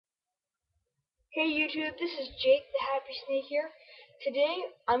Hey YouTube, this is Jake the Happy Snake here. Today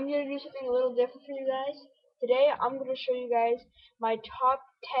I'm going to do something a little different for you guys. Today I'm going to show you guys my top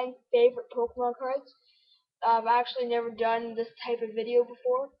 10 favorite Pokemon cards. I've actually never done this type of video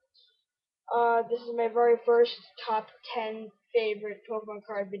before. This is my very first top 10 favorite Pokemon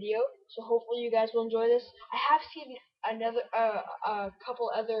card video, so hopefully you guys will enjoy this. I have seen a couple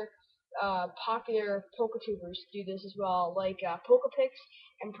other popular Poketubers do this as well, like Pokepix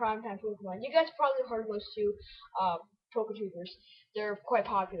and Primetime Pokemon. You guys probably heard of those two Poketubers. They're quite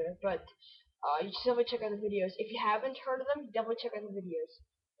popular, but you should definitely check out the videos. If you haven't heard of them, definitely check out the videos.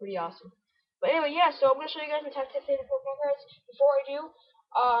 Pretty awesome. But anyway, yeah, so I'm going to show you guys my top 10 favorite Pokemon cards.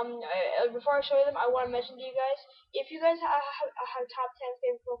 Before I show you them, I want to mention to you guys, if you guys have top 10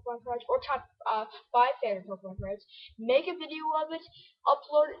 favorite Pokemon cards, or top 5 favorite Pokemon cards, make a video of it,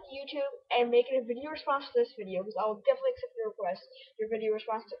 upload it to YouTube, and make it a video response to this video, because I will definitely accept your video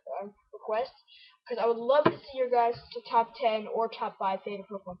response request, because I would love to see your guys' top 10 or top 5 favorite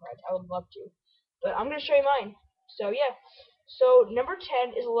Pokemon cards. I would love to. But I'm going to show you mine. So, yeah. So, number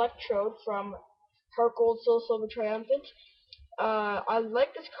 10 is Electrode from Heart Gold, Soul Silver Triumphant. I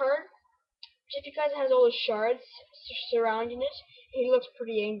like this card just because it has all the shards surrounding it. He looks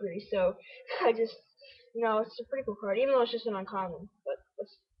pretty angry, so it's a pretty cool card, even though it's just an uncommon. But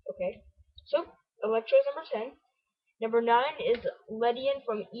that's okay. So, Electro is number 10. Number 9 is Ledian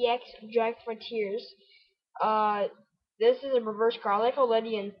from EX Drag Frontiers. Uh, this is a reverse card. I like how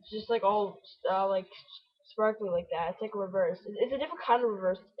Ledian's just like all like sparkly like that. It's like a reverse. It's a different kind of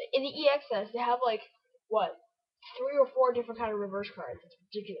reverse. In the EXS, they have like what 3 or 4 different kind of reverse cards. It's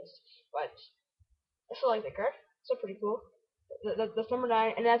ridiculous, but I still like that card. So pretty cool. That's number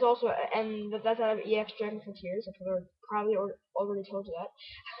 9, and that's out of EX Dragon Frontiers. I probably already told you that.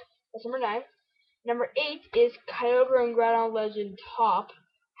 That's number 9. Number 8 is Kyogre and Groudon Legend Top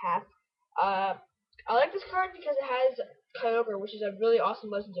Half. I like this card because it has Kyogre, which is a really awesome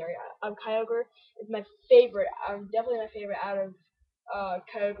legendary. Kyogre is my favorite. Definitely my favorite out of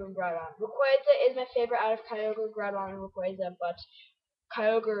Kyogre and Groudon. Rayquaza is my favorite out of Kyogre, Groudon, and Rayquaza, but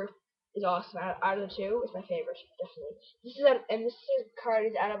Kyogre is awesome. Out of the two, it's my favorite, definitely. This card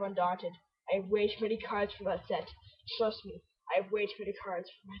is out of Undaunted. I have way too many cards for that set. Trust me, I have way too many cards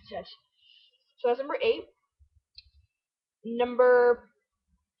for my set. So that's number 8. Number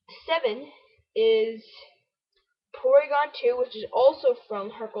 7 is Porygon 2, which is also from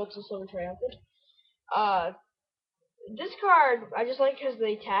Heart Gold to Silver Triumphant. This card, I just like because of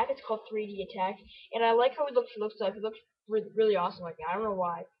the attack. It's called 3D attack, and I like how it looks like. It looks really awesome like that. I don't know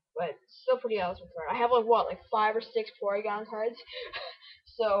why, but it's still pretty awesome card. I have like 5 or 6 Porygon cards,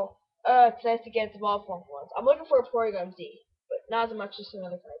 so it's nice to get the ball form for once. I'm looking for a Porygon Z, but not as much as some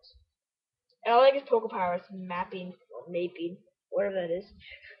other cards. And I like his Pokepower, mapping or maping, whatever that is.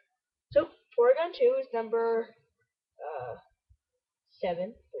 So Porygon 2 is number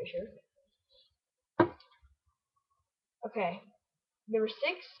 7, pretty sure. Okay, number 6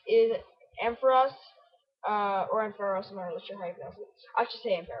 is Ampharos, or Ampharos, I'm not really sure how you pronounce it. I should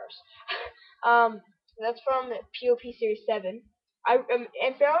say Ampharos. That's from POP Series 7.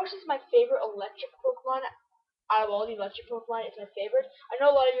 Ampharos is my favorite electric Pokemon. Out of all the electric Pokemon, it's my favorite. I know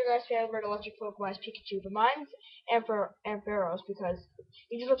a lot of you guys' favorite electric Pokemon is Pikachu, but mine's Ampharos because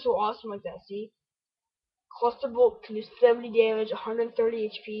he just looks so awesome like that, see? Cluster Bolt can do 70 damage, 130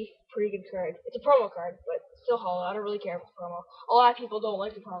 HP, pretty good card. It's a promo card, but still hollow. I don't really care for promo. A lot of people don't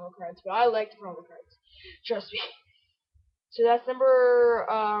like the promo cards, but I like the promo cards. Trust me. So that's number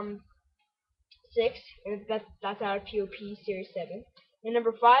 6, and that's out of POP Series 7. And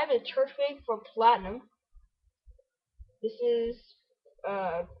number 5 is Turtwig for Platinum. This is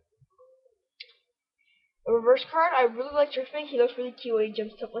a reverse card. I really like Turtwig. He looks really cute when he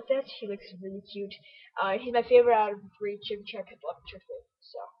jumps up like that. He looks really cute. He's my favorite out of the 3 Chimchar, Piplup, and Turtwig.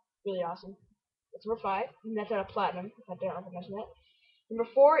 So, really awesome. That's number 5, and that's out of Platinum, if I don't know if I mentioned that. Number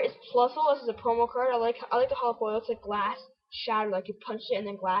 4 is Plusle. This is a promo card. I like the hollow foil. It looks like glass shattered, like you punched it and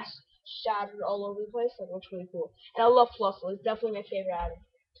then glass shattered all over the place. That looks really cool. And I love Plusle. It's definitely my favorite out of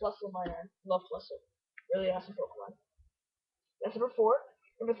Plusle Minor. Love Plusle. Really awesome Pokemon. That's number 4.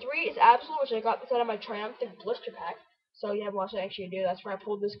 Number 3 is Absol, which I got this out of my Triumphant Blister Pack. So you have lots of extra to do. That's where I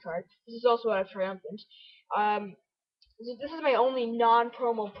pulled this card. This is also out of Triumphant. This is my only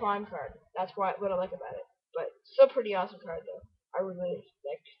non-promo Prime card. That's what I like about it. But still pretty awesome card though. I really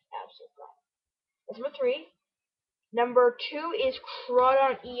like Absol Prime. That's number 3. Number 2 is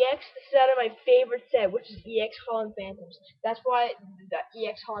Crawdon EX. This is out of my favorite set, which is EX Holland Phantoms. That's why the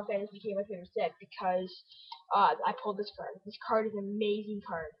EX Holland Phantoms became my favorite set, because I pulled this card. This card is an amazing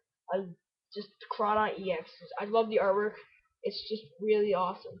card. Just Crawdon EX. I love the artwork. It's just really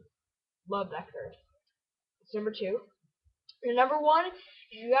awesome. Love that card. It's number 2. And number 1, if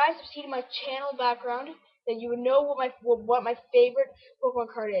you guys have seen my channel background, then you would know what my favorite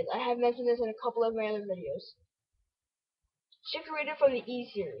Pokemon card is. I have mentioned this in a couple of my other videos. Chikorita from the E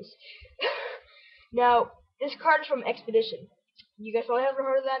series. Now, this card is from Expedition. You guys probably haven't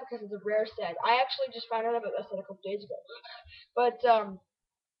heard of that because it's a rare set. I actually just found out about that set a couple days ago. But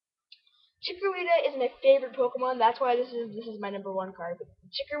Chikorita is my favorite Pokemon. That's why this is my number 1 card. But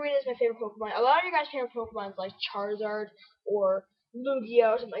Chikorita is my favorite Pokemon. A lot of you guys' favorite Pokemon is like Charizard or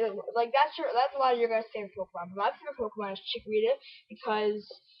Lugia or something like that's a lot of your guys' favorite Pokemon. But my favorite Pokemon is Chikorita because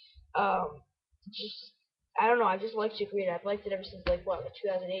just I don't know. I just like Chikorita. I've liked it ever since like 2008,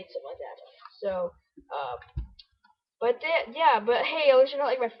 something like that. So but hey, at least you're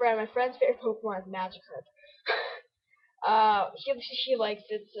not like my friend. My friend's favorite Pokemon is Magikarp. She likes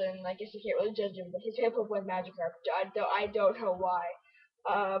it, and I guess you can't really judge him. But his favorite Pokemon is Magikarp. I don't know why.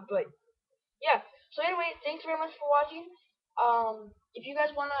 But yeah. So anyway, thanks very much for watching. If you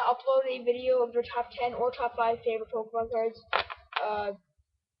guys wanna upload a video of your top 10 or top 5 favorite Pokemon cards,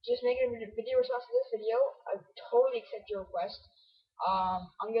 just make a video response to this video. I totally accept your request.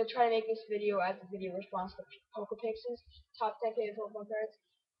 I'm gonna try to make this video as a video response to Pokepix's top 10 favorite Pokemon cards.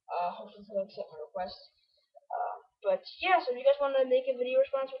 Hopefully someone will accept my request. But yeah, so if you guys want to make a video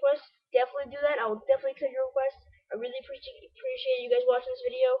response request, definitely do that. I will definitely accept your request. I really appreciate you guys watching this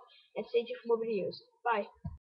video, and stay tuned for more videos. Bye.